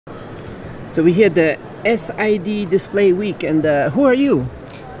So we had the SID Display Week, and who are you?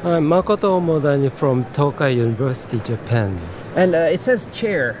 I'm Makoto Omodani from Tokai University, Japan. And it says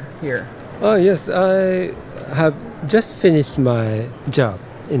chair here. Oh yes, I have just finished my job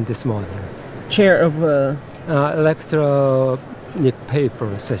in this morning. Chair of... electronic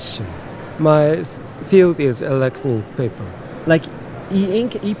paper session. My field is electronic paper. Like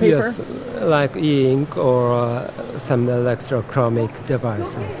e-ink, e-paper? Yes, like e-ink or some electrochromic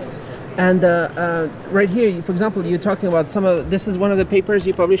devices. And right here, for example, you're talking about this is one of the papers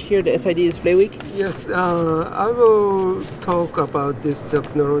you published here, the SID Display Week? Yes, I will talk about this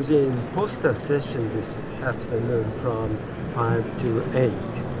technology in poster session this afternoon from 5 to 8.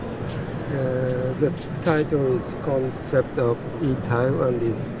 The title is Concept of E-Tile and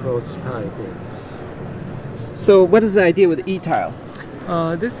its Prototyping. So what is the idea with e-tile?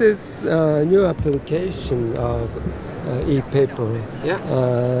 This is a new application of e-paper. Yeah.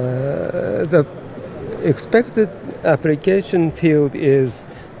 The expected application field is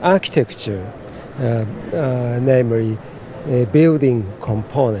architecture, namely building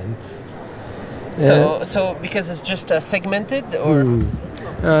components. So because it's just segmented, or?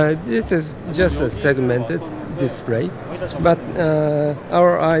 This is just a segmented display, but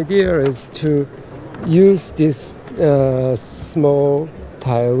our idea is to use these small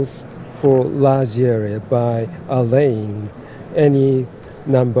tiles for large area by arraying any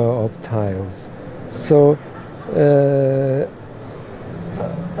number of tiles. So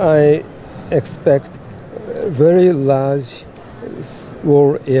I expect very large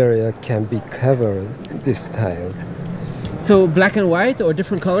wall area can be covered this tile. So black and white or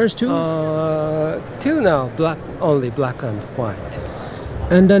different colors too? Till now, only black and white.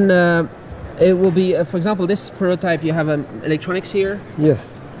 And then it will be, for example, this prototype, you have electronics here?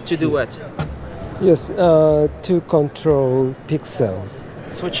 Yes. To do what? Yes, to control pixels.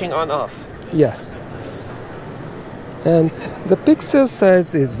 Switching on off? Yes. And the pixel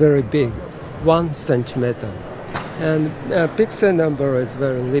size is very big, 1 centimeter. And pixel number is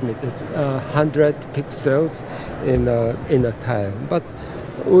very limited, 100 pixels in a tile. But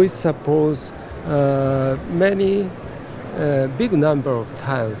we suppose many big number of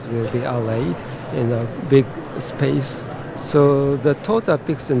tiles will be arrayed in a big space, so the total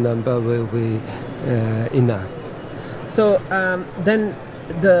pixel number will be enough. So then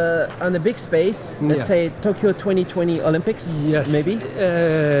on the big space, let's say Tokyo 2020 Olympics, maybe?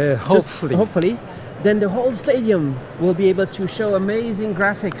 Hopefully. Then the whole stadium will be able to show amazing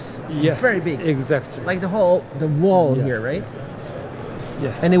graphics. Yes, very big. Exactly. Like the wall here, right?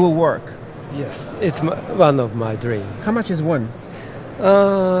 Yes. And it will work. Yes, it's one of my dreams. How much is one?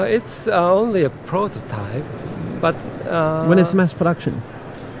 It's only a prototype, but when is mass production?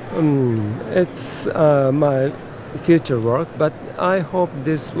 It's my future work, but I hope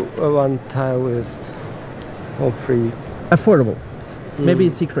this one tile is hopefully affordable. Maybe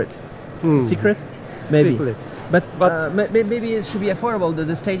it's secret. Secret? Maybe. Secret. But maybe it should be affordable. The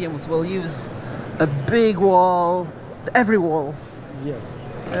stadiums will use a big wall, every wall. Yes.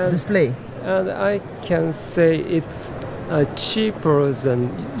 Display. And I can say it's cheaper than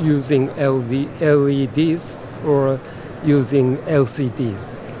using LEDs or using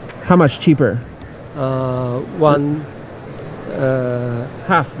LCDs. How much cheaper?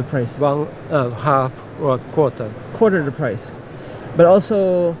 Half the price. Half or quarter. Quarter the price. But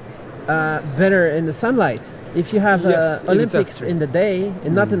also better in the sunlight. If you have Olympics in the day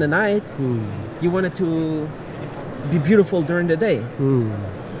and not in the night, you want it to be beautiful during the day.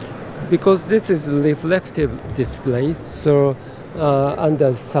 Because this is a reflective display, so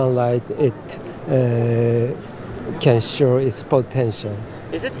under sunlight it can show its potential.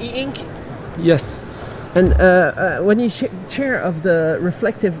 Is it e-ink? Yes. And when you chair of the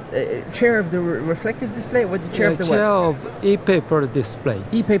reflective display, what the chair of the chair what? of e-paper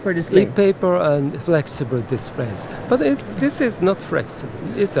displays. E-paper display. E-paper and flexible displays. But this is not flexible.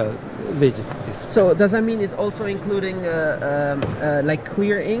 It's a rigid display. So does that mean it's also including like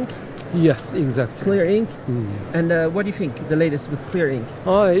clear ink? Yes, exactly. Clear ink. And what do you think the latest with clear ink?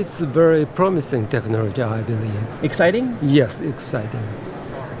 Oh, it's a very promising technology, I believe. Exciting? Yes, exciting.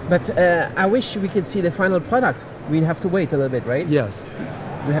 But I wish we could see the final product. We have to wait a little bit, right? Yes.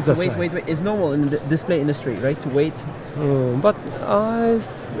 We have to wait. It's normal in the display industry, right? To wait. But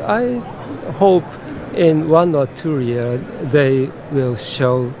I hope in 1 or 2 years they will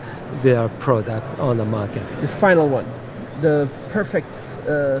show their product on the market. The final one, the perfect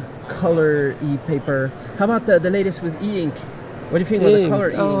color e-paper. How about the latest with e-ink? What do you think about the color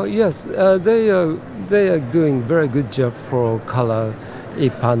e-ink? Oh yes, they are doing very good job for color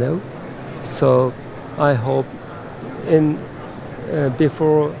e-panel. So I hope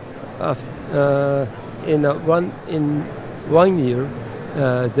before in 1 year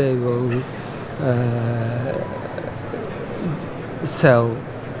they will sell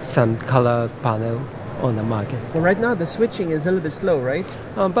some color panel on the market. Well, right now the switching is a little bit slow, right?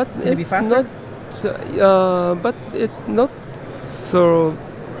 But Can it be faster? But it's not so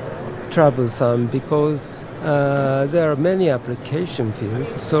troublesome because there are many application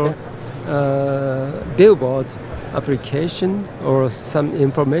fields. So billboard application or some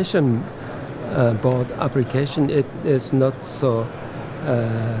information board application, it is not so.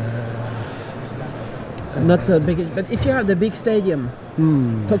 Not the biggest, but if you have the big stadium,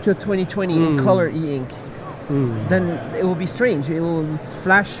 Tokyo 2020 in color e-ink, then it will be strange. It will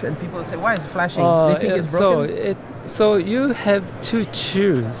flash, and people will say, "Why is it flashing?" They think it's broken. So you have to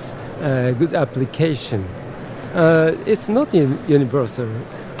choose a good application. It's not universal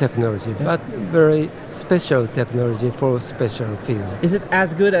technology, but very special technology for special field. Is it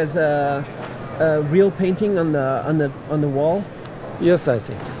as good as a real painting on the wall? Yes, I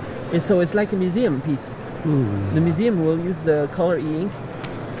think so. So it's like a museum piece. The museum will use the color e-ink.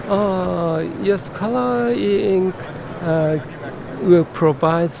 Yes, color e-ink will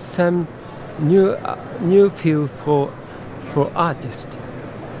provide some new field for artists.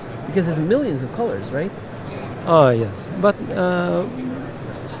 Because there's millions of colors, right? Yes, but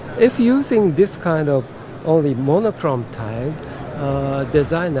if using this kind of only monochrome type,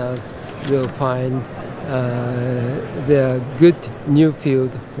 designers will find the good new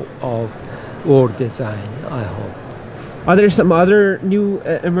field of wall design, I hope. Are there some other new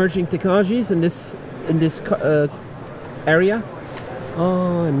emerging technologies in this area?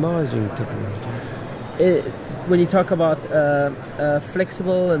 Emerging technology. When you talk about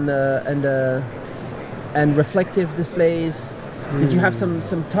flexible and reflective displays, did you have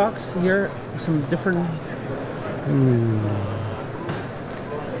some talks here? Some different.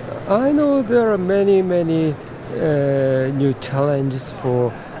 I know there are many new challenges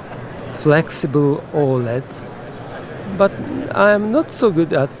for flexible OLEDs, but I am not so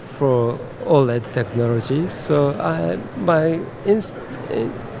good at for OLED technology. So I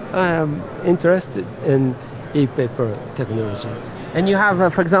am interested in e-paper technologies. And you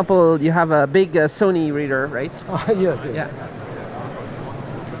have, for example, you have a big Sony reader, right? Yes. Yeah.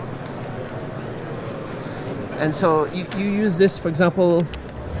 And so you use this, for example.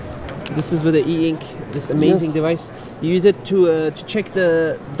 This is with the e-ink, this amazing device. You use it to check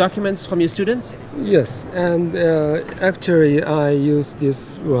the documents from your students? Yes, and actually I use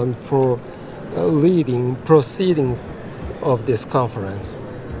this one for proceeding of this conference.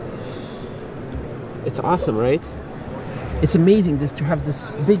 It's awesome, right? It's amazing to have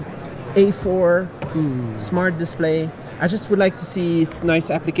this big A4 smart display. I just would like to see nice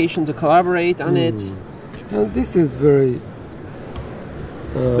application to collaborate on it. And this is very...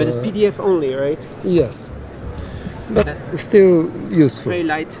 but it's PDF only, right? Yes, but still useful. Very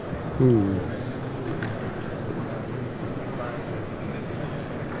light.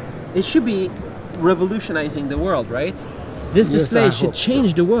 It should be revolutionizing the world, right? This display should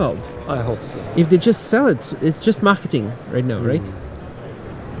change the world. I hope so. If they just sell it, it's just marketing right now, right?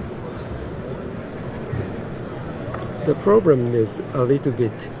 The problem is a little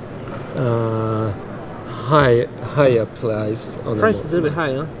bit higher price. Price is a little bit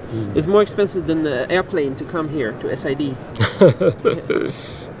high, huh? It's more expensive than the airplane to come here to SID.